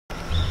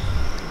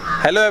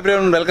Hello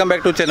everyone, welcome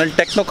back to channel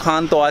techno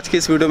Khan. तो आज की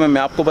इस वीडियो में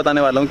मैं आपको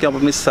बताने वाला हूं कि आप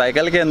अपनी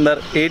साइकिल के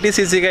अंदर 80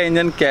 सीसी का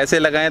इंजन कैसे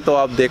लगाएं। तो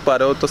आप देख पा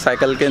रहे हो, तो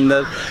साइकिल के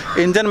अंदर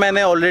इंजन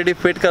मैंने ऑलरेडी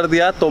फिट कर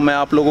दिया। तो मैं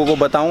आप लोगों को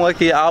बताऊंगा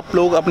कि आप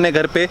लोग अपने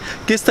घर पे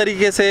किस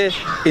तरीके से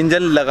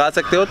इंजन लगा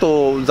सकते हो।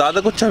 तो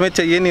ज़्यादा कुछ हमें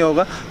चाहिए नहीं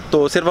होगा,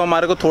 तो सिर्फ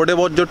हमारे को थोड़े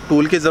बहुत जो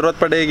टूल की ज़रूरत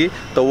पड़ेगी,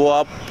 तो वो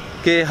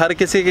आपके हर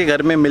किसी के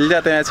घर में मिल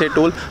जाते हैं ऐसे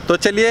टूल। तो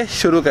चलिए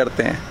शुरू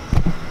करते हैं।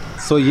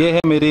 सो ये है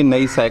मेरी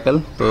नई साइकिल।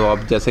 तो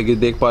आप जैसे कि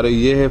देख पा रहे हो,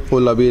 ये है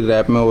फुल अभी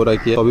रैप में हो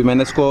रखी है। तो अभी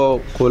मैंने इसको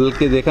खोल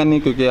के देखा नहीं,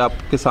 क्योंकि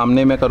आपके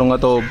सामने मैं करूँगा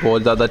तो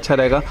बहुत ज़्यादा अच्छा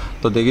रहेगा।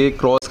 तो देखिए,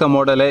 क्रॉस का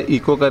मॉडल है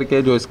इको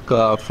करके। जो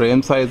इसका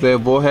फ्रेम साइज़ है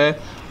वो है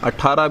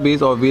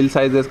 18-20 और व्हील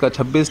साइज़ है इसका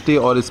 26T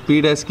और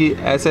स्पीड है इसकी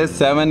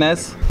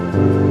SS7S।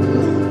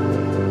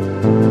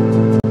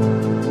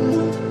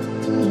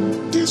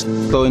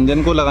 तो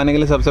इंजन को लगाने के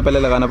लिए सबसे पहले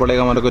लगाना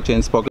पड़ेगा हमारे को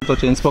चेन पॉकेट। तो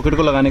चेन पॉकेट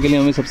को लगाने के लिए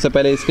हमें सबसे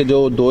पहले इसके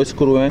जो दो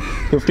स्क्रू हैं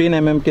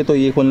 15 mm के, तो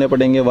ये खोलने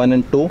पड़ेंगे 1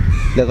 और 2।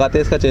 लगाते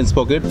हैं इसका चेन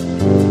पॉकेट।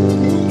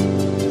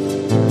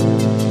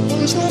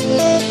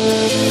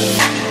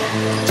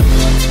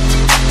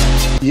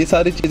 ये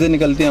सारी चीज़ें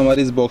निकलती हैं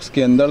हमारी इस बॉक्स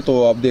के अंदर। तो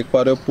आप देख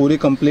पा रहे हो पूरी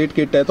कंप्लीट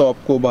किट है, तो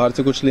आपको बाहर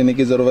से कुछ लेने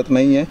की ज़रूरत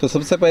नहीं है। तो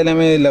सबसे पहले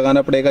हमें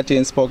लगाना पड़ेगा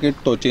चेन पॉकेट।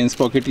 तो चेन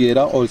पॉकेट ये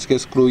रहा और इसके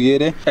स्क्रू ये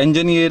रहे,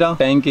 इंजन ये रहा,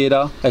 टैंक ये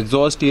रहा,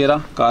 एग्जॉस्ट ये रहा,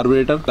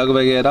 कार्बोरेटर, प्लग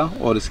वगैरह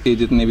और इसके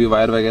जितने भी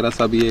वायर वगैरह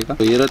सब ये का।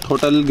 तो ये रहा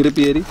टोटल ग्रिप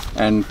ये रही,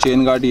 एंड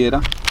चेन गार्ड ये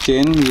रहा,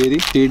 चेन ये रही,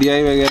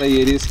 TDI वगैरह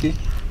ये रही इसकी,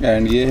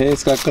 एंड ये है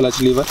इसका क्लच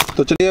लीवर।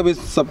 तो चलिए अब इस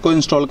सबको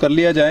इंस्टॉल कर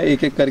लिया जाए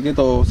एक एक करके।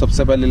 तो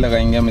सबसे पहले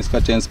लगाएंगे हम इसका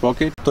चेन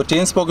पॉकेट। तो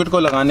चेन पॉकेट को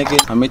लगाने के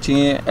हमें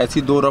चाहिए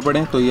ऐसी 2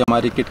 रबड़ें। तो ये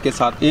हमारी किट के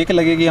साथ एक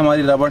लगेगी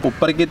हमारी रबड़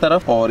ऊपर की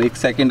तरफ और एक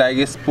सेकंड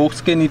आएगी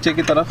स्पोक्स के नीचे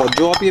की तरफ। और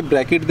जो आप ये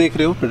ब्रैकेट देख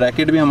रहे हो,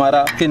 ब्रैकेट भी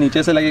हमारा के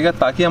नीचे से लगेगा,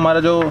 ताकि हमारा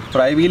जो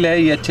फ्राई व्हील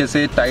है ये अच्छे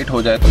से टाइट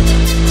हो जाए।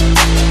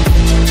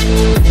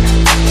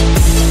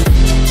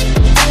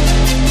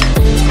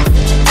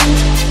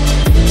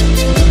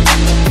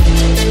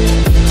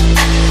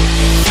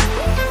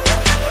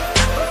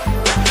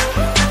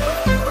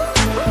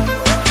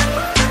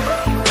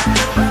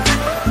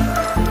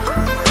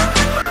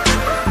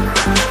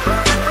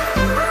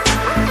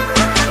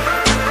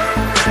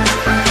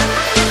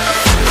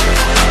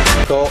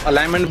 तो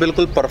अलाइनमेंट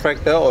बिल्कुल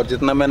परफेक्ट है और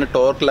जितना मैंने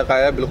टॉर्क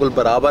लगाया है बिल्कुल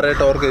बराबर है,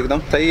 टॉर्क एकदम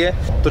सही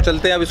है। तो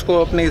चलते हैं अब इसको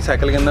अपनी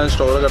साइकिल के अंदर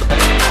इंस्टॉल करते हैं।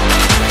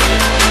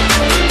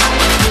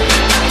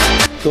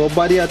 तो अब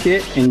बारी आती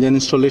है इंजन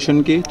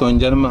इंस्टॉलेशन की। तो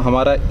इंजन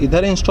हमारा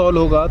इधर इंस्टॉल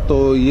होगा।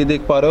 तो ये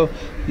देख पा रहे हो,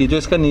 ये जो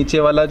इसका नीचे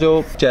वाला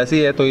जो चैसी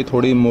है तो ये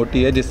थोड़ी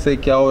मोटी है, जिससे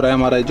क्या हो रहा है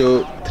हमारा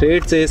जो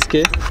थ्रेड्स है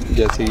इसके,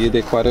 जैसे ये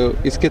देख पा रहे हो,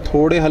 इसके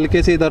थोड़े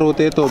हल्के से इधर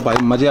होते हैं तो भाई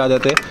मज़े आ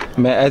जाते हैं।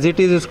 मैं एज इट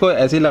इज़ इसको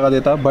ऐसे ही लगा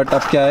देता, बट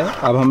अब क्या है,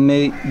 अब हमने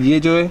ये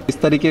जो है इस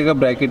तरीके का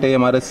ब्रैकेट है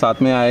हमारे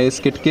साथ में आया है इस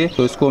किट के।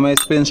 तो इसको मैं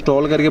इस पर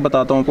इंस्टॉल करके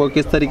बताता हूँ आपको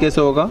किस तरीके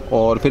से होगा,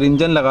 और फिर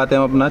इंजन लगाते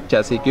हैं हम अपना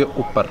चैसी के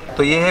ऊपर।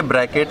 तो ये है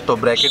ब्रैकेट। तो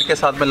ब्रैकेट के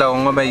साथ में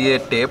लगाऊंगा मैं ये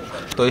टेप।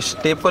 तो इस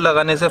टेप को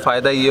लगाने से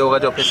फ़ायदा ये होगा,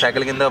 जो अपनी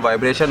साइकिल के अंदर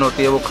वाइब्रेशन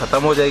होती है वो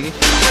ख़त्म हो जाएगी।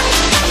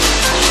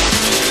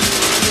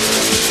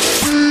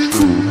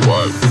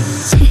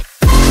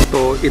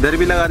 तो इधर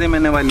भी लगा दी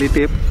मैंने वाली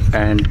टेप,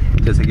 एंड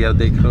जैसे कि आप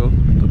देख रहे हो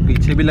तो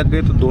पीछे भी लग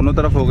गई, तो दोनों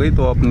तरफ हो गई।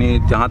 तो अपनी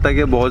जहाँ तक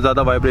है बहुत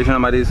ज़्यादा वाइब्रेशन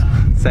हमारी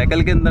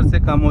साइकिल के अंदर से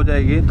कम हो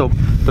जाएगी।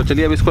 तो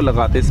चलिए अब इसको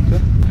लगाते इस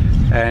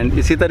पर, एंड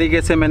इसी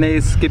तरीके से मैंने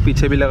इसके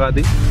पीछे भी लगा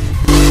दी।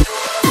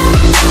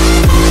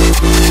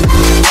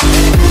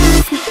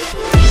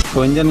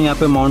 तो इंजन यहाँ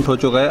पे माउंट हो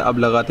चुका है। अब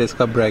लगाते हैं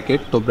इसका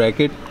ब्रैकेट। तो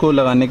ब्रैकेट को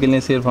लगाने के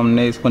लिए सिर्फ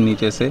हमने इसको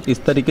नीचे से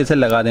इस तरीके से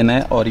लगा देना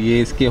है और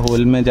ये इसके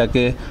होल में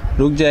जाके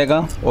रुक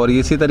जाएगा, और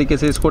इसी तरीके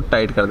से इसको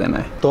टाइट कर देना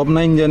है। तो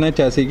अपना इंजन है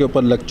चैसी के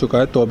ऊपर लग चुका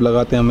है। तो अब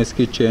लगाते हैं हम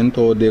इसकी चेन।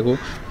 तो देखो,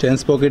 चेन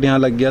पॉकेट यहाँ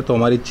लग गया, तो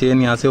हमारी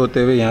चेन यहाँ से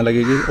होते हुए यहाँ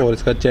लगेगी और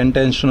इसका चेन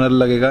टेंशनर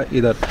लगेगा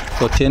इधर।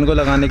 तो चेन को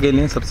लगाने के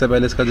लिए सबसे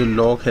पहले इसका जो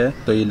लॉक है,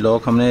 तो ये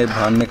लॉक हमने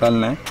बाहर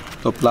निकालना है।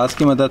 तो प्लास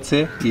की मदद से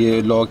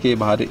ये लॉक ये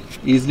बाहर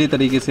ईजिली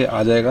तरीके से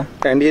आ जाएगा,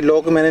 एंड ये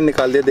लॉक मैंने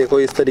निकाल दिया। देखो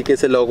इस तरीके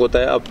से लॉक होता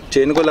है। अब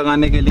चेन को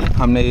लगाने के लिए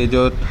हमने ये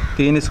जो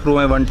 3 स्क्रू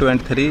हैं 1, 2 और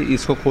 3,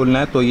 इसको खोलना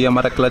है। तो ये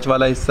हमारा क्लच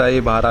वाला हिस्सा है,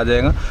 ये बाहर आ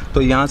जाएगा।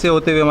 तो यहाँ से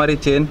होते हुए हमारी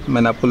चेन,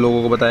 मैंने आपको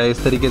लोगों को बताया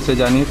इस तरीके से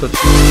जानी है।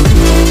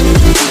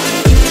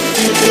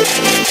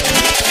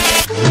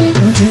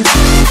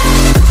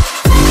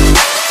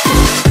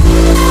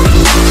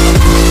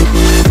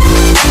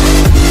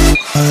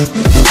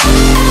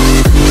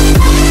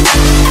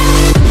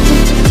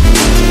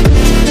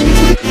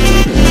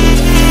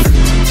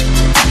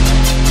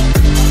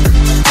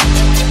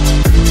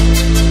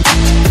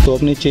 तो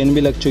अपनी चेन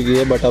भी लग चुकी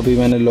है, बट अभी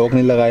मैंने लॉक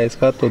नहीं लगाया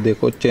इसका। तो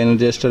देखो चेन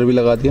रजिस्टर भी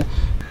लगा दिया।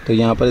 तो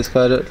यहाँ पर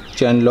इसका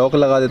चेन लॉक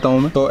लगा देता हूँ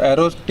मैं। तो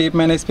एरो टेप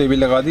मैंने इस पर भी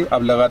लगा दी।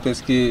 अब लगाते हैं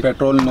इसकी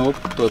पेट्रोल नोब।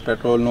 तो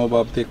पेट्रोल नोब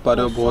आप देख पा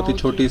रहे हो बहुत ही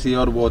छोटी सी है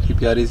और बहुत ही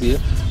प्यारी सी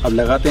है। अब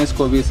लगाते हैं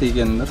इसको भी इसी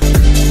के अंदर।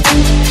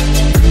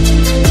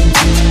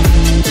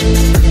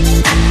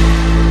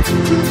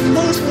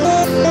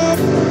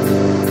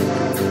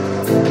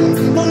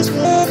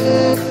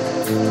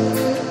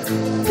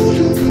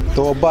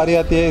 तो अब बारी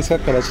आती है इसका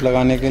क्लच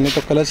लगाने के लिए।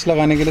 तो क्लच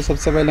लगाने के लिए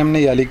सबसे पहले हमने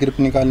याली ग्रिप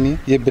निकालनी है,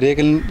 ये ब्रेक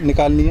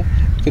निकालनी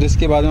है, फिर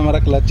इसके बाद में हमारा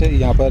क्लच है,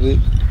 यहाँ पर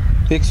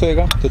फिक्स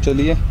होएगा। तो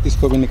चलिए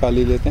इसको भी निकाल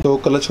ही लेते हैं। तो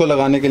क्लच को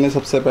लगाने के लिए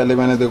सबसे पहले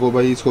मैंने देखो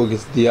भाई इसको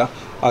घिस दिया।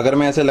 अगर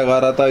मैं ऐसे लगा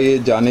रहा था ये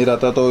जा नहीं रहा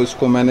था, तो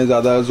इसको मैंने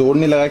ज़्यादा जोर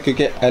नहीं लगाया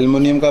क्योंकि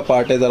एल्युमिनियम का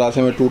पार्ट है, ज़रा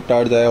से में टूट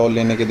टाट जाए और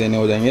लेने के देने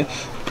हो जाएंगे।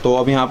 तो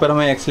अब यहाँ पर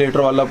हमें एक्सीलेटर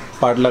वाला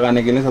पार्ट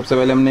लगाने के लिए सबसे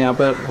पहले हमने यहाँ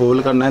पर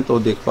होल करना है। तो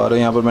देख पा रहे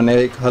हो यहाँ पर मैंने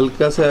एक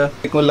हल्का सा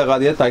एक लगा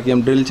दिया ताकि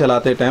हम ड्रिल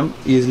चलाते टाइम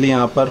ईजिली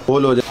यहाँ पर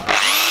होल हो जाए।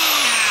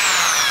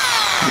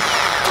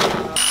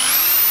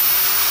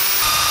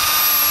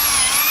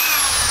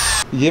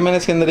 ये मैंने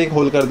इसके अंदर एक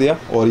होल कर दिया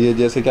और ये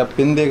जैसे कि आप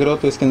पिन देख रहे हो,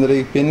 तो इसके अंदर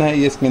एक पिन है,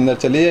 ये इसके अंदर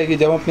चली जाएगी।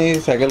 जब अपनी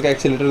साइकिल का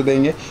एक्सीलेटर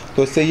देंगे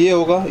तो इससे ये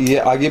होगा, ये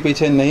आगे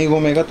पीछे नहीं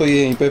घूमेगा, तो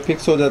ये यहीं पे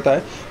फिक्स हो जाता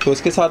है। तो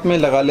इसके साथ में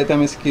लगा लेते हैं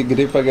हम इसकी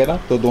ग्रिप वगैरह।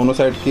 तो दोनों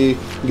साइड की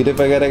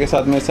ग्रिप वगैरह के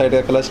साथ में इस साइड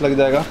का क्लच लग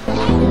जाएगा।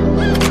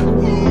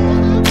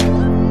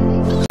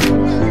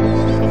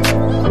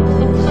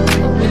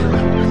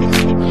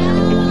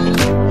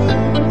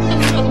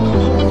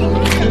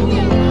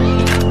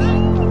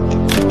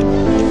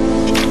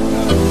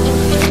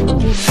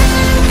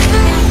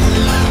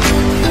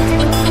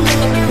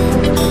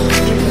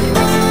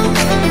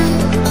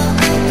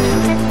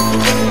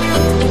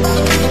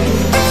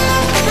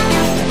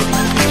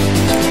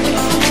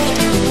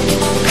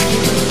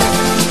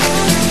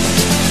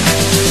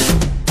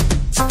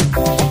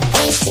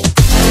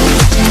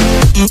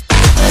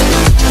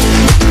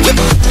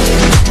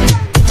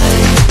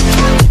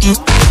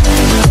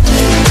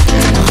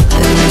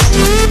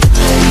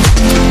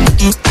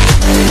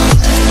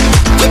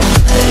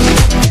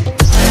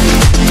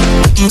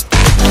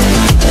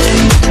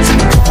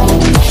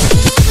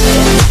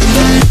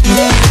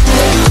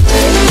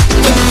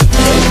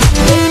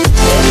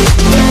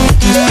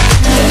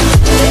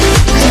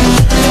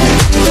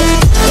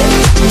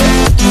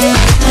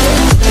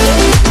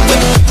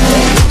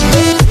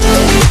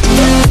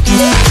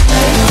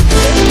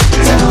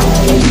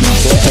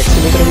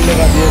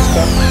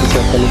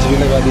 क्लच भी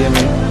लगा दिया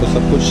मैंने, तो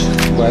सब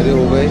कुछ वायरे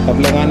हो गए। अब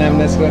लगाना है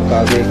हमने इसका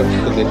कार्बोरेटर।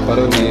 तो देख पा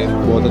रहे हो ये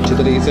बहुत अच्छी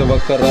तरीके से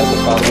वर्क कर रहा है।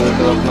 तो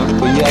कार्बोरेटर अपना,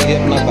 तो ये आ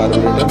गया अपना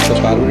कार्बोरेटर।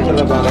 तो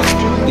कार्बोरेटर अब हमारा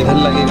इधर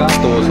लगेगा।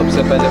 तो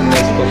सबसे पहले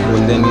हमने इसको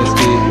खोल देंगे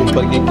इसकी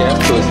ऊपर की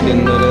कैप। तो इसके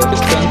अंदर है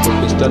पिस्टन।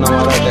 तो पिस्टन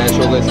हमारा अटैच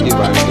होगा इसकी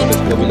वायर से।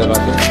 इसको भी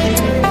लगाते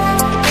हैं।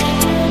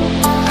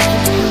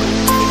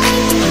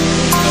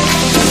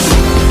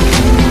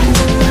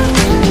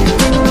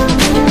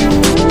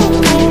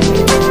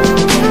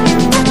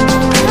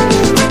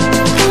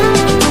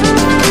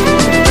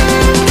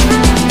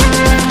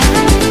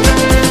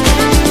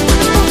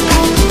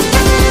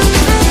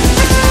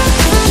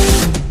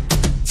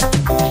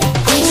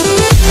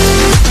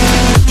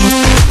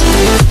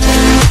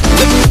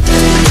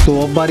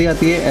 तो अब बारी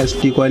आती है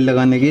एसटी कॉइल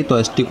लगाने की। तो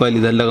एसटी कॉइल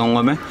इधर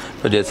लगाऊंगा मैं।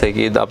 तो जैसे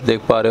कि आप देख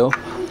पा रहे हो,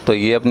 तो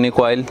ये अपनी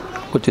कॉइल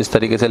कुछ इस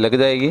तरीके से लग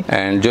जाएगी।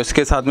 एंड जो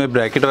इसके साथ में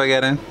ब्रैकेट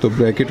वगैरह हैं, तो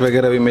ब्रैकेट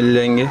वगैरह भी मिल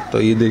जाएंगे।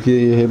 तो ये देखिए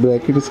ये है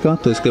ब्रैकेट इसका।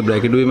 तो इसके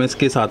ब्रैकेट भी मैं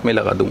इसके साथ में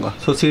लगा दूंगा।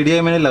 सो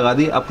सीढ़ियाँ मैंने लगा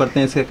दी। अब करते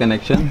हैं इसके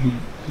कनेक्शन।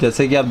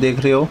 जैसे कि आप देख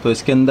रहे हो, तो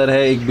इसके अंदर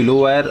है एक ब्लू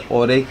वायर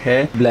और एक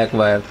है ब्लैक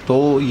वायर।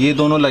 तो ये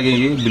दोनों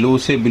लगेंगे, ब्लू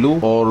से ब्लू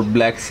और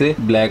ब्लैक से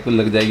ब्लैक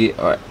लग जाएगी।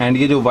 एंड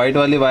ये जो व्हाइट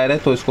वाली वायर है,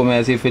 तो इसको मैं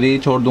ऐसे फ्री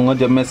छोड़ दूंगा।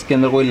 जब मैं इसके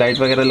अंदर कोई लाइट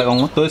वगैरह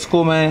लगाऊंगा तो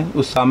इसको मैं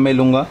उस काम में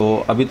लूंगा। तो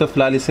अभी तो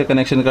फिलहाल इससे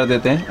कनेक्शन कर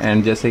देते हैं।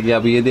 एंड जैसे कि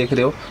आप ये देख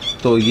रहे हो,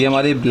 तो ये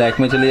हमारी ब्लैक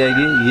में चली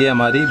जाएगी, ये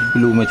हमारी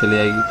ब्लू में चली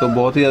जाएगी। तो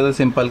बहुत ही ज़्यादा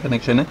सिंपल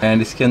कनेक्शन है।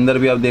 एंड इसके अंदर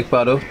भी आप देख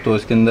पा रहे हो, तो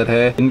इसके अंदर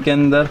है, इनके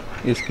अंदर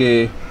इसके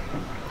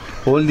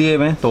होल दिए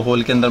हुए हैं। तो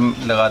होल के अंदर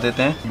लगा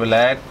देते हैं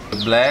ब्लैक,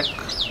 ब्लैक,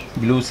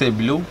 ब्लू से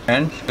ब्लू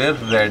एंड फिर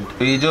रेड।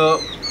 तो ये जो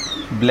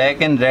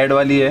ब्लैक एंड रेड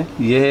वाली है,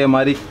 ये है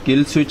हमारी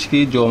किल स्विच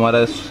की, जो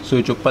हमारा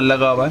स्विच ऊपर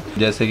लगा हुआ है।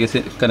 जैसे कि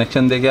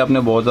कनेक्शन देखे आपने,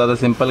 बहुत ज़्यादा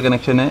सिंपल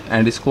कनेक्शन है।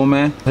 एंड इसको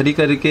मैं हरी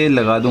करके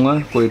लगा दूंगा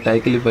कोई टाई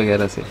क्लिप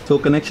वगैरह से। तो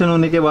कनेक्शन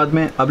होने के बाद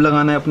में अब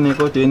लगाना है अपने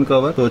को चेन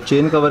कवर। तो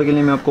चेन कवर के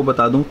लिए मैं आपको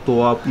बता दूं,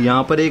 तो आप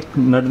यहाँ पर एक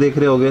नट देख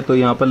रहे होगे, तो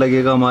यहाँ पर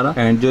लगेगा हमारा।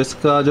 एंड जो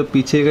इसका जो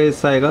पीछे का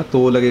हिस्सा आएगा, तो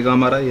वो लगेगा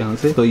हमारा यहाँ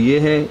से। तो ये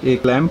है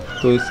एक क्लैंप।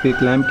 तो इसके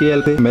क्लैंप की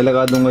हेल्प से मैं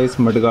लगा दूंगा इस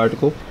मडगार्ड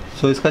को।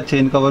 सो इसका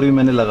चेन कवर भी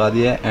मैंने लगा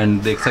दिया है।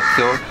 एंड देख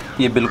सकते हो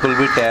ये बिल्कुल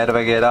भी टायर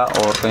वगैरह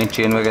और कहीं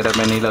चेन वगैरह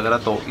में नहीं लग रहा,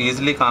 तो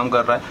ईजिली काम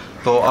कर रहा है।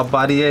 तो अब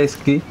बारी है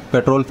इसकी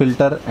petrol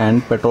filter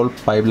and petrol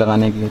pipe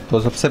लगाने की।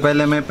 तो सबसे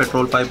पहले मैं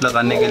पेट्रोल पाइप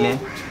लगाने के लिए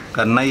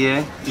करना ही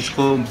है,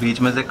 इसको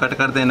बीच में से कट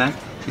कर देना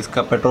है।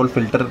 इसका पेट्रोल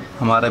फिल्टर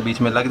हमारा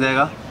बीच में लग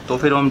जाएगा, तो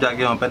फिर हम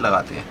जाके वहाँ पर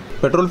लगाते हैं।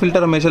 पेट्रोल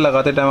फिल्टर हमेशा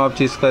लगाते टाइम आप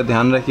चीज़ का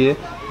ध्यान रखिए,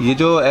 ये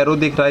जो एरो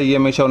दिख रहा है ये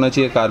हमेशा होना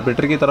चाहिए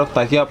कार्बोरेटर की तरफ,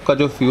 ताकि आपका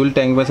जो फ्यूल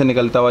टैंक में से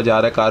निकलता हुआ जा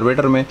रहा है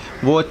कार्बोरेटर में,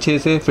 वो अच्छे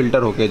से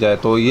फिल्टर होके जाए।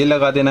 तो ये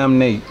लगा देना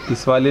हमने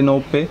इस वाले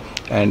नोब पे,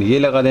 एंड ये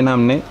लगा देना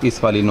हमने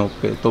इस वाली नोब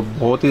पे। तो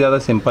बहुत ही ज़्यादा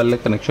सिंपल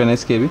कनेक्शन है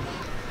इसके भी।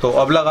 तो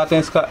अब लगाते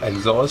हैं इसका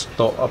एग्जॉस्ट।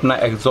 तो अपना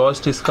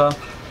एग्जॉस्ट इसका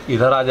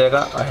इधर आ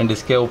जाएगा एंड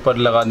इसके ऊपर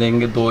लगा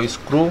देंगे 2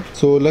 स्क्रू।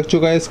 सो लग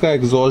चुका है इसका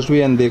एग्जॉस्ट भी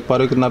एंड देख पा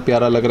रहे हो कितना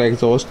प्यारा लग रहा है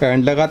एग्जॉस्ट।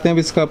 एंड लगाते हैं अब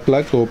इसका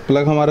प्लग। तो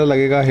प्लग हमारा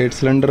लगेगा हेड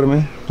सिलेंडर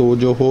में, तो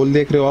जो होल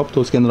देख रहे हो आप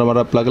तो उसके अंदर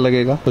हमारा प्लग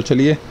लगेगा। तो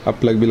चलिए अब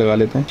प्लग भी लगा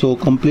लेते हैं। सो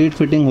कंप्लीट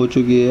फिटिंग हो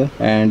चुकी है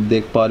एंड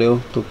देख पा रहे हो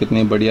तो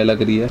कितनी बढ़िया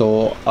लग रही है। तो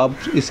अब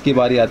इसकी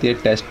बारी आती है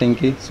टेस्टिंग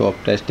की। सो अब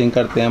टेस्टिंग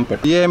करते हैं हम।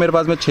 ये है मेरे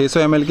पास में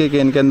 600 ml की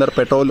कैन के अंदर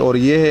पेट्रोल और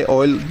ये है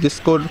ऑयल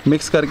जिसको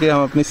मिक्स करके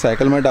हम अपनी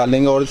साइकिल में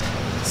डालेंगे। और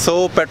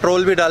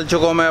पेट्रोल भी डाल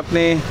चुका हूँ मैं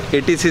अपनी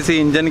 80 cc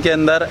इंजन के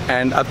अंदर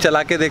एंड अब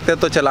चला के देखते हैं।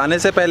 तो चलाने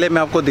से पहले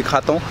मैं आपको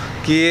दिखाता हूँ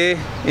कि ये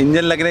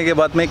इंजन लगने के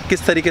बाद में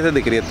किस तरीके से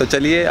दिख रही है। तो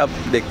चलिए अब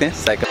देखते हैं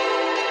साइकिल।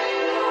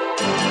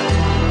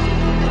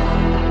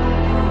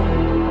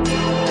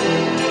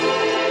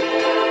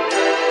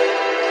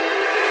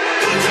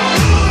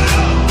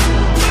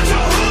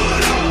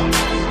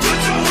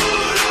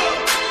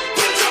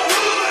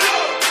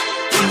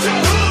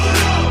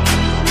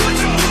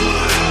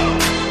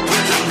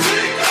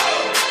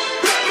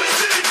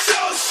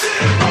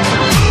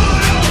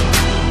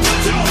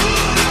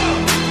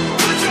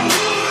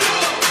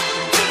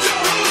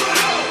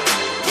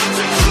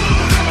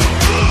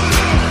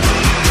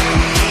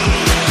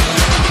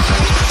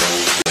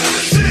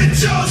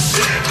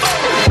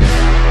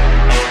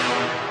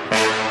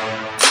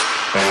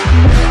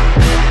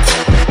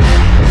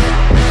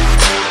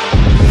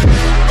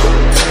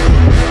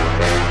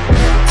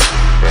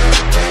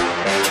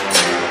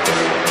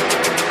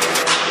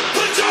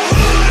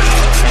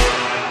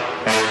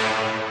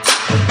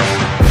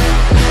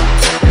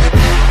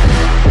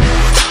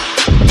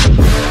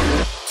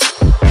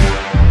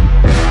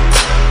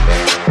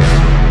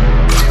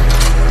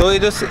 तो ये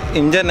जो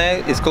इंजन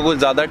है इसको कुछ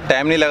ज़्यादा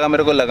टाइम नहीं लगा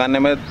मेरे को लगाने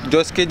में।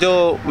 जो इसकी जो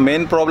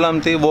मेन प्रॉब्लम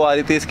थी वो आ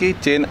रही थी इसकी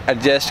चेन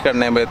एडजस्ट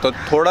करने में। तो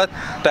थोड़ा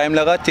टाइम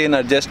लगा चेन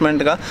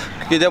एडजस्टमेंट का,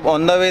 क्योंकि जब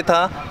ऑन द वे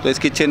था तो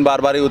इसकी चेन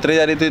बार बार ही उतरी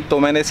जा रही थी। तो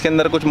मैंने इसके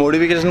अंदर कुछ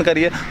मॉडिफिकेशन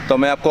करी है, तो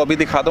मैं आपको अभी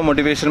दिखाता हूँ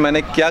मॉडिफिकेशन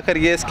मैंने क्या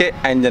करी है इसके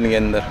इंजन के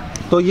अंदर।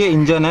 तो ये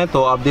इंजन है,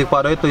 तो आप देख पा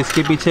रहे हो। तो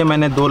इसके पीछे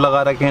मैंने 2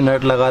 लगा रखे हैं,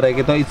 नट लगा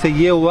रखे। तो इससे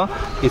ये हुआ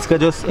इसका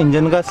जो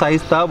इंजन का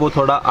साइज़ था वो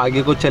थोड़ा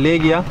आगे को चले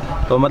गया।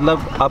 तो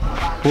मतलब अब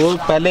वो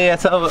पहले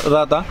ऐसा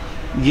रहा था,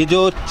 ये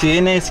जो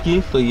चेन है इसकी,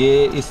 तो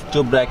ये इस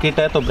जो ब्रैकेट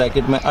है तो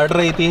ब्रैकेट में अड़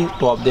रही थी।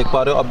 तो आप देख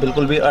पा रहे हो अब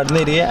बिल्कुल भी अड़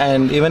नहीं रही है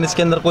एंड इवन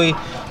इसके अंदर कोई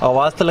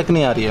आवाज़ तलक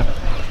नहीं आ रही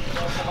है।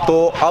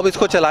 तो अब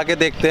इसको चला के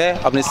देखते हैं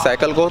अपनी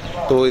साइकिल को,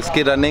 तो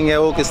इसकी रनिंग है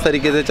वो किस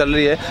तरीके से चल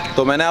रही है।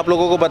 तो मैंने आप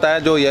लोगों को बताया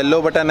जो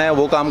येलो बटन है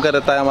वो काम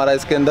करता है हमारा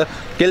इसके अंदर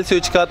किल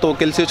स्विच का। तो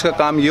किल स्विच का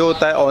काम ये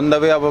होता है ऑन द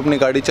वे आप अपनी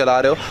गाड़ी चला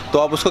रहे हो तो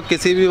आप उसको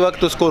किसी भी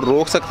वक्त उसको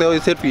रोक सकते हो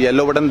सिर्फ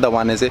येलो बटन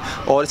दबाने से।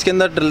 और इसके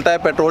अंदर डलता है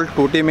पेट्रोल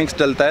 2T मिक्स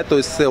डलता है, तो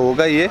इससे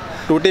होगा ये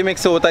 2T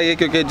मिक्स से होता है ये,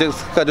 क्योंकि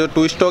जिसका जो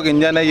 2 स्ट्रोक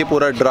इंजन है ये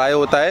पूरा ड्राई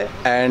होता है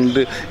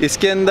एंड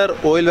इसके अंदर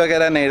ऑयल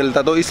वगैरह नहीं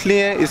डलता। तो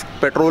इसलिए इस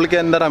पेट्रोल के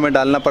अंदर हमें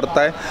डालना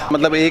पड़ता है।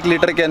 मतलब 1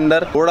 लीटर के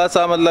अंदर थोड़ा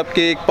सा मतलब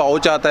कि एक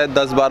पाउच आता है,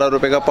 10-12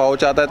 रुपए का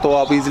पाउच आता है। तो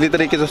आप इजीली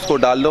तरीके से उसको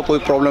डाल दो, कोई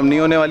प्रॉब्लम नहीं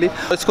होने वाली।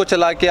 इसको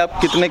चला के आप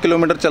कितने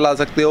किलोमीटर चला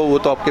सकते हो वो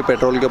तो आपके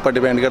पेट्रोल के ऊपर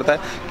डिपेंड करता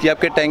है कि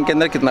आपके टैंक के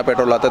अंदर कितना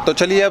पेट्रोल आता है। तो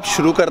चलिए अब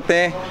शुरू करते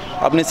हैं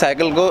अपनी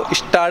साइकिल को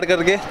स्टार्ट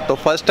करके। तो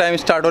फर्स्ट टाइम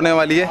स्टार्ट होने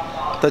वाली है,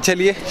 तो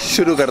चलिए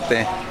शुरू करते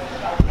हैं।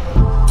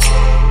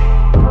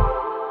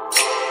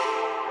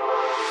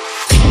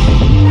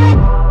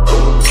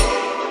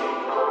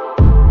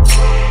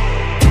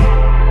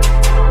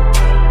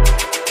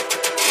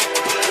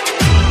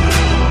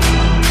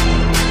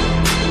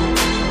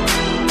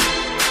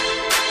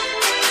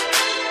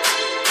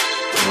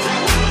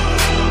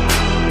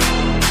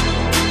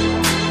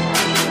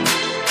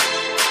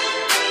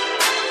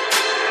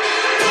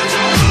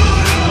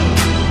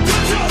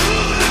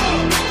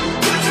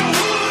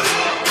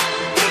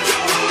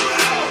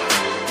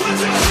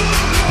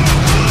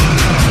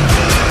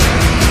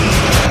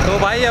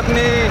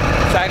 अपनी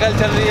साइकिल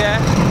चल रही है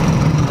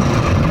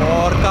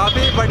और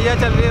काफ़ी बढ़िया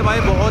चल रही है भाई,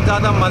 बहुत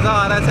ज़्यादा मज़ा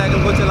आ रहा है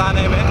साइकिल को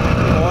चलाने में।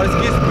 और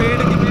इसकी स्पीड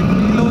की भी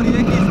फील हो रही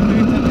है कि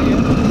स्पीड चल रही है।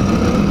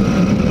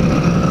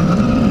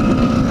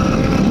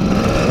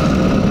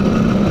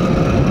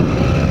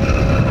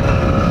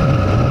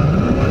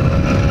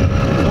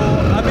 तो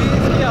अभी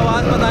इसकी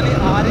आवाज़ पता नहीं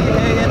आ रही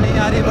है या नहीं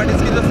आ रही, बट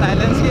इसकी जो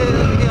साइलेंस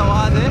की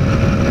आवाज़ है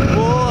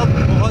वो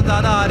बहुत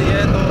ज़्यादा आ रही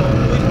है। तो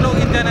कुछ लोग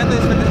इंजन है तो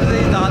इस वजह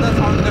से ज़्यादा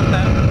साउंड करता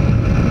है।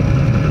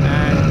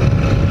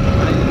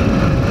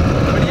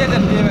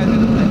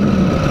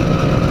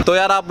 तो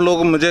यार आप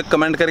लोग मुझे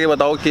कमेंट करके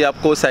बताओ कि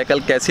आपको साइकिल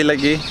कैसी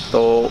लगी।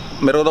 तो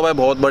मेरे को तो भाई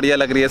बहुत बढ़िया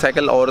लग रही है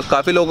साइकिल। और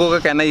काफ़ी लोगों का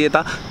कहना ये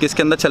था कि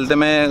इसके अंदर चलते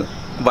में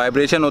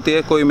वाइब्रेशन होती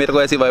है, कोई मेरे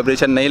को ऐसी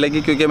वाइब्रेशन नहीं लगी,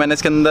 क्योंकि मैंने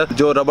इसके अंदर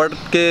जो रबड़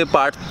के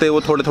पार्ट थे वो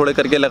थोड़े थोड़े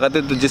करके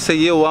लगाते, तो जिससे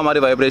ये हुआ हमारी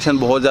वाइब्रेशन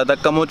बहुत ज़्यादा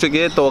कम हो चुकी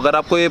है। तो अगर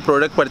आपको ये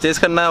प्रोडक्ट परचेज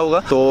करना होगा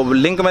तो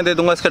लिंक मैं दे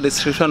दूंगा इसका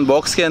डिस्क्रिप्शन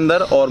बॉक्स के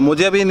अंदर। और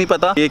मुझे अभी नहीं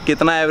पता ये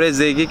कितना एवरेज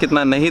देगी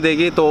कितना नहीं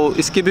देगी, तो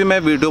इसकी भी मैं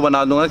वीडियो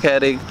बना दूंगा,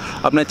 खैर एक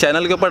अपने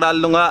चैनल के ऊपर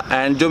डाल दूंगा।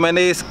 एंड जो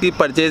मैंने इसकी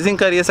परचेजिंग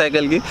करी है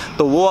साइकिल की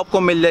तो वो आपको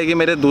मिल जाएगी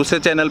मेरे दूसरे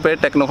चैनल पर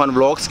टेक्नो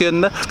व्लॉग्स के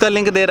अंदर। उसका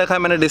लिंक दे रखा है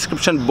मैंने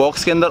डिस्क्रिप्शन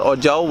बॉक्स के अंदर, और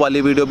जाओ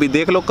वाली वीडियो भी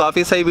देख लो,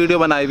 काफ़ी सही वीडियो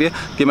कंफ्यूजन आई हुई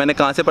है कि मैंने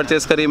कहाँ से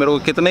परचेज़ करी, मेरे को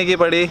कितने की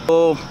पड़ी।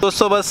 तो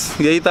दोस्तों बस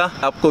यही था।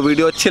 आपको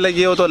वीडियो अच्छी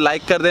लगी हो तो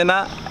लाइक कर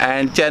देना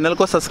एंड चैनल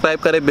को सब्सक्राइब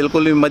करें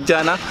बिल्कुल भी मत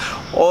जाना,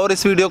 और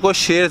इस वीडियो को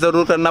शेयर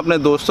ज़रूर करना अपने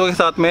दोस्तों के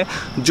साथ में।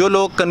 जो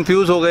लोग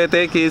कंफ्यूज हो गए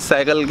थे कि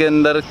साइकिल के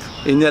अंदर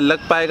इंजन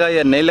लग पाएगा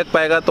या नहीं लग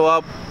पाएगा, तो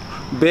आप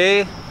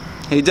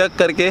बेहिचक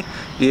करके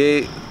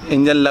ये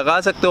इंजन लगा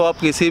सकते हो आप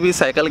किसी भी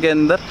साइकिल के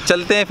अंदर।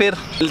 चलते हैं, फिर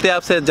मिलते हैं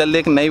आपसे जल्द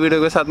एक नई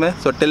वीडियो के साथ में।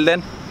 So till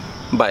then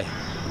bye.